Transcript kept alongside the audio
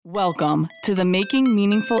Welcome to the Making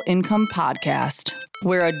Meaningful Income podcast,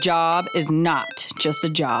 where a job is not just a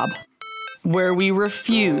job, where we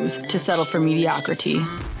refuse to settle for mediocrity,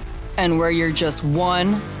 and where you're just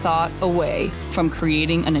one thought away from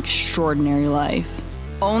creating an extraordinary life.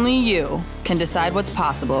 Only you can decide what's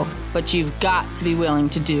possible, but you've got to be willing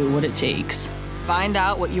to do what it takes. Find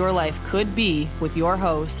out what your life could be with your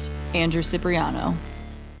host, Andrew Cipriano.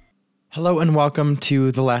 Hello and welcome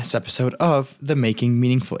to the last episode of the Making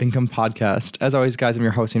Meaningful Income podcast. As always, guys, I'm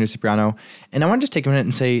your host, Andrew Cipriano, and I want to just take a minute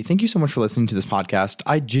and say thank you so much for listening to this podcast.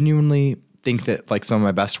 I genuinely think that some of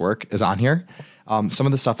my best work is on here. Some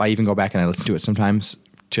of the stuff I even go back and I listen to it sometimes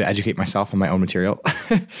to educate myself on my own material.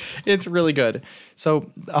 It's really good. So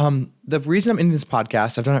the reason I'm ending this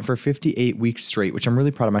podcast, I've done it for 58 weeks straight, which I'm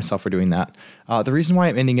really proud of myself for doing that. The reason why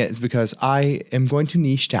I'm ending it is because I am going to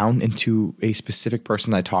niche down into a specific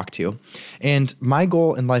person that I talk to. And my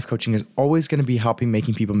goal in life coaching is always going to be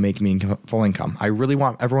making people make meaningful income. I really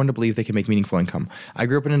want everyone to believe they can make meaningful income. I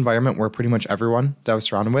grew up in an environment where pretty much everyone that I was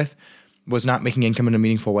surrounded with was not making income in a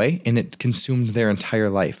meaningful way, and it consumed their entire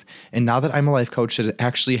life. And now that I'm a life coach that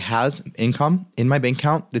actually has income in my bank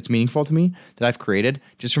account that's meaningful to me, that I've created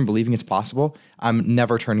just from believing it's possible, I'm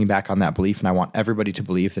never turning back on that belief. And I want everybody to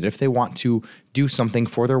believe that if they want to do something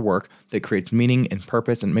for their work that creates meaning and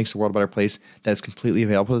purpose and makes the world a better place, that is completely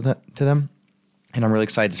available to them. And I'm really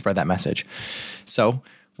excited to spread that message. So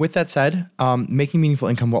with that said, making meaningful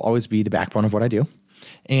income will always be the backbone of what I do.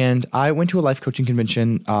 And I went to a life coaching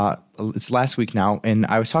convention, it's last week now, and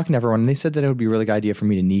I was talking to everyone, and they said that it would be a really good idea for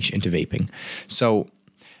me to niche into vaping. So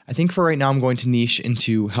I think for right now, I'm going to niche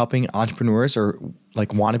into helping entrepreneurs or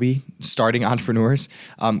wannabe starting entrepreneurs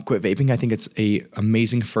quit vaping. I think it's a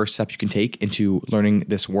amazing first step you can take into learning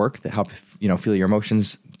this work that helps, feel your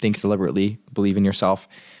emotions, think deliberately, believe in yourself.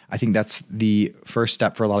 I think that's the first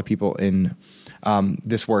step for a lot of people in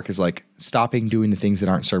this work is stopping doing the things that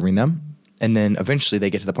aren't serving them. And then eventually they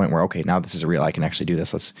get to the point where, okay, now this is real. I can actually do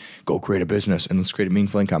this. Let's go create a business and let's create a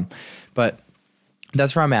meaningful income. But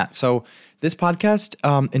that's where I'm at. So this podcast,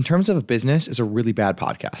 in terms of a business, is a really bad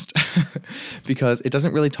podcast because it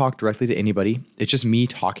doesn't really talk directly to anybody. It's just me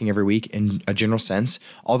talking every week in a general sense.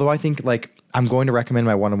 Although I think I'm going to recommend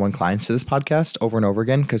my one-on-one clients to this podcast over and over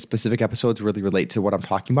again because specific episodes really relate to what I'm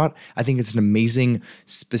talking about. I think it's an amazing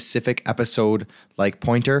specific episode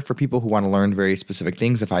pointer for people who want to learn very specific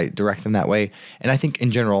things if I direct them that way. And I think in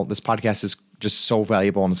general, this podcast is just so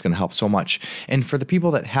valuable and it's going to help so much. And for the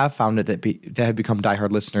people that have found it, that have become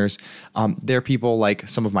diehard listeners, they're people like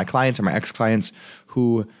some of my clients or my ex-clients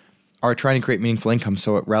who are trying to create meaningful income.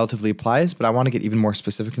 So it relatively applies, but I want to get even more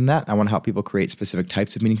specific than that. I want to help people create specific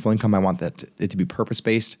types of meaningful income. I want it to be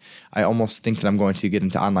purpose-based. I almost think that I'm going to get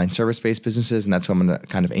into online service-based businesses, and that's what I'm going to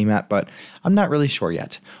kind of aim at, but I'm not really sure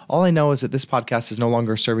yet. All I know is that this podcast is no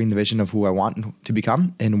longer serving the vision of who I want to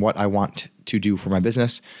become and what I want to do for my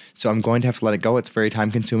business. So I'm going to have to let it go. It's very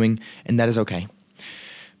time-consuming, and that is okay.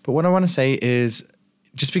 But what I want to say is,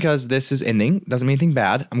 just because this is ending doesn't mean anything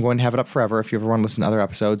bad. I'm going to have it up forever if you ever want to listen to other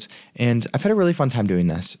episodes. And I've had a really fun time doing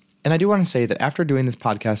this. And I do want to say that after doing this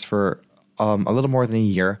podcast for a little more than a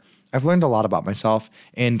year, I've learned a lot about myself.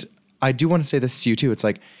 And I do want to say this to you too. It's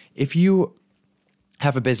if you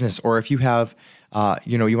have a business or if you have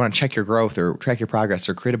you want to check your growth or track your progress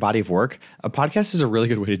or create a body of work, a podcast is a really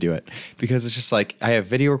good way to do it because it's just I have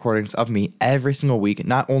video recordings of me every single week.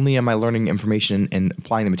 Not only am I learning information and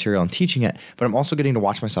applying the material and teaching it, but I'm also getting to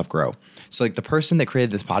watch myself grow. So the person that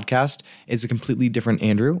created this podcast is a completely different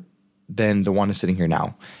Andrew than the one who's sitting here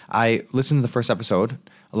now. I listened to the first episode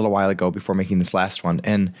a little while ago before making this last one,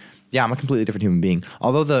 and yeah, I'm a completely different human being.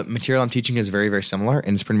 Although the material I'm teaching is very, very similar,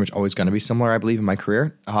 and it's pretty much always going to be similar, I believe, in my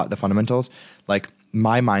career, the fundamentals,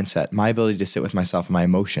 my mindset, my ability to sit with myself and my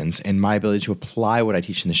emotions, and my ability to apply what I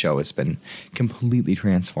teach in the show has been completely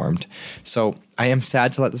transformed. So I am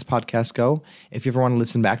sad to let this podcast go. If you ever want to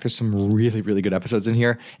listen back, there's some really, really good episodes in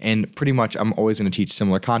here, and pretty much I'm always going to teach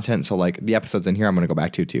similar content. So the episodes in here, I'm going to go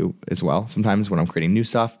back to too as well, sometimes when I'm creating new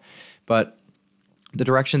stuff. But the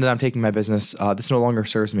direction that I'm taking my business, this no longer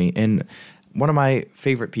serves me. And one of my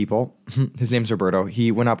favorite people, his name's Roberto,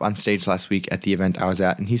 he went up on stage last week at the event I was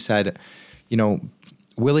at, and he said,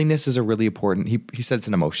 willingness is a really important, he said it's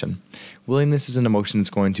an emotion. Willingness is an emotion that's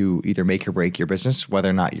going to either make or break your business, whether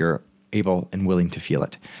or not you're able and willing to feel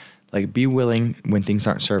it. Be willing when things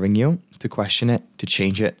aren't serving you to question it, to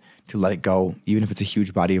change it, to let it go, even if it's a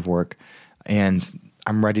huge body of work. And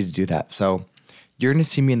I'm ready to do that. So you're going to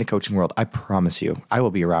see me in the coaching world. I promise you, I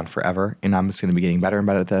will be around forever, and I'm just going to be getting better and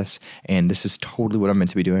better at this. And this is totally what I'm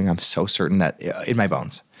meant to be doing. I'm so certain that in my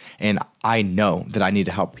bones. And I know that I need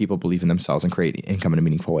to help people believe in themselves and create income in a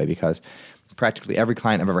meaningful way because practically every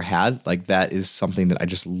client I've ever had, like that is something that I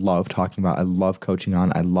just love talking about. I love coaching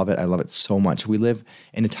on. I love it. I love it so much. We live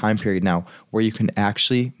in a time period now where you can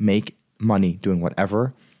actually make money doing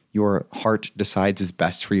whatever your heart decides is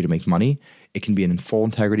best for you to make money. It can be in full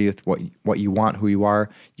integrity with what you want, who you are.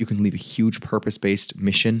 You can leave a huge purpose-based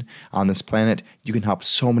mission on this planet. You can help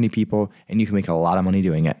so many people, and you can make a lot of money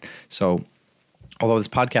doing it. So although this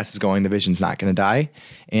podcast is going, the vision's not going to die,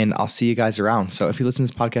 and I'll see you guys around. So if you listen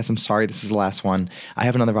to this podcast, I'm sorry, this is the last one. I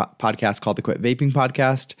have another podcast called the Quit Vaping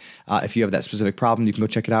Podcast. If you have that specific problem, you can go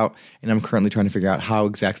check it out. And I'm currently trying to figure out how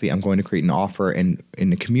exactly I'm going to create an offer in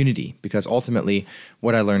a community, because ultimately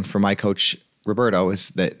what I learned from my coach, Roberto, is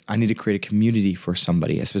that I need to create a community for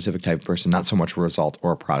somebody, a specific type of person, not so much a result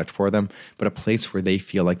or a product for them, but a place where they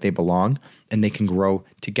feel like they belong and they can grow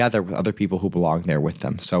together with other people who belong there with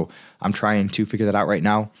them. So I'm trying to figure that out right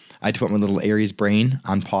now. I had to put my little Aries brain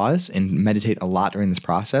on pause and meditate a lot during this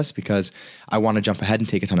process because I want to jump ahead and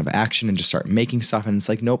take a ton of action and just start making stuff. And it's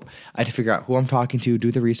like, nope, I had to figure out who I'm talking to,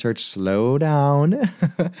 do the research, slow down,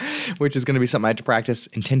 which is going to be something I had to practice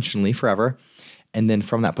intentionally forever. And then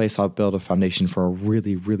from that place, I'll build a foundation for a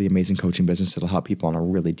really, really amazing coaching business that'll help people on a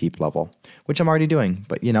really deep level, which I'm already doing.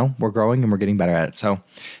 But, we're growing and we're getting better at it. So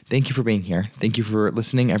thank you for being here. Thank you for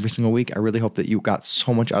listening every single week. I really hope that you got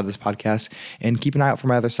so much out of this podcast. And keep an eye out for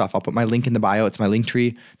my other stuff. I'll put my link in the bio. It's my link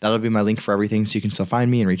tree. That'll be my link for everything. So you can still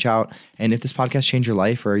find me and reach out. And if this podcast changed your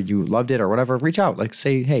life or you loved it or whatever, reach out. Like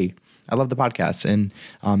say, hey, I love the podcast,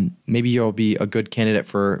 and maybe you'll be a good candidate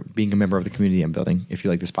for being a member of the community I'm building if you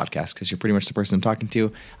like this podcast, because you're pretty much the person I'm talking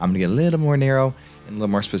to. I'm going to get a little more narrow and a little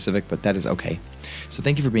more specific, but that is okay. So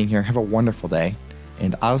thank you for being here. Have a wonderful day,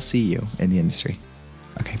 and I'll see you in the industry.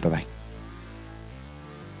 Okay, bye-bye.